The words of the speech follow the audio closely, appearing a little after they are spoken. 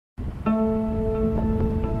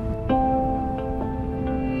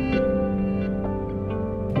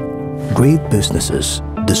Great businesses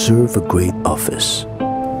deserve a great office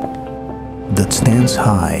that stands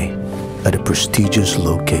high at a prestigious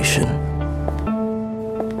location.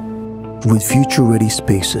 With future-ready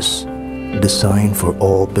spaces designed for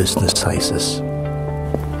all business sizes.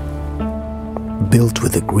 Built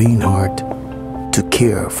with a green heart to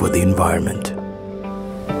care for the environment.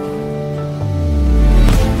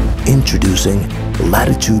 Introducing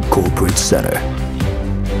Latitude Corporate Center.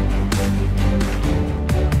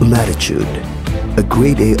 Latitude, a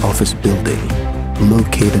Grade A office building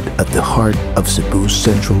located at the heart of Cebu's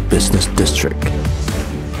Central Business District.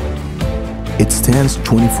 It stands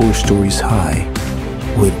 24 stories high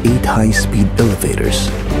with 8 high-speed elevators.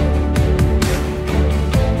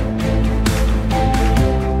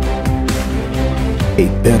 A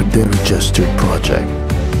BERDE registered project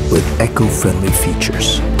with eco-friendly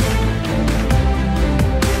features.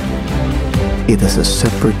 It has a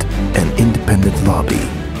separate and independent lobby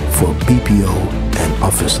for BPO and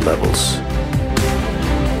office levels.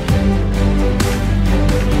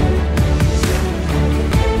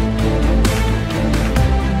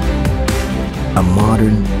 A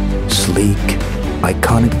modern, sleek,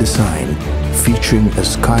 iconic design featuring a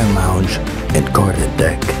sky lounge and garden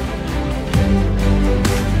deck.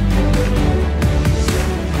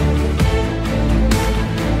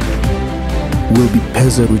 Will be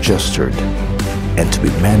PEZA registered and to be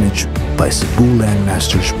managed by Cebu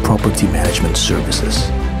Landmasters Property Management Services.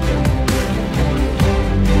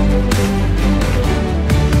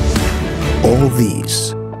 All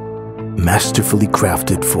these masterfully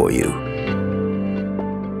crafted for you.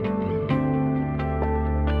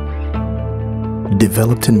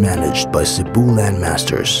 Developed and managed by Cebu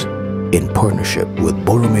Landmasters in partnership with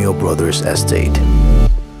Borromeo Brothers Estate.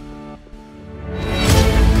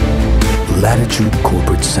 Latitude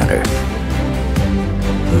Corporate Center.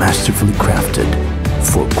 Masterfully crafted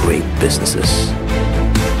for great businesses.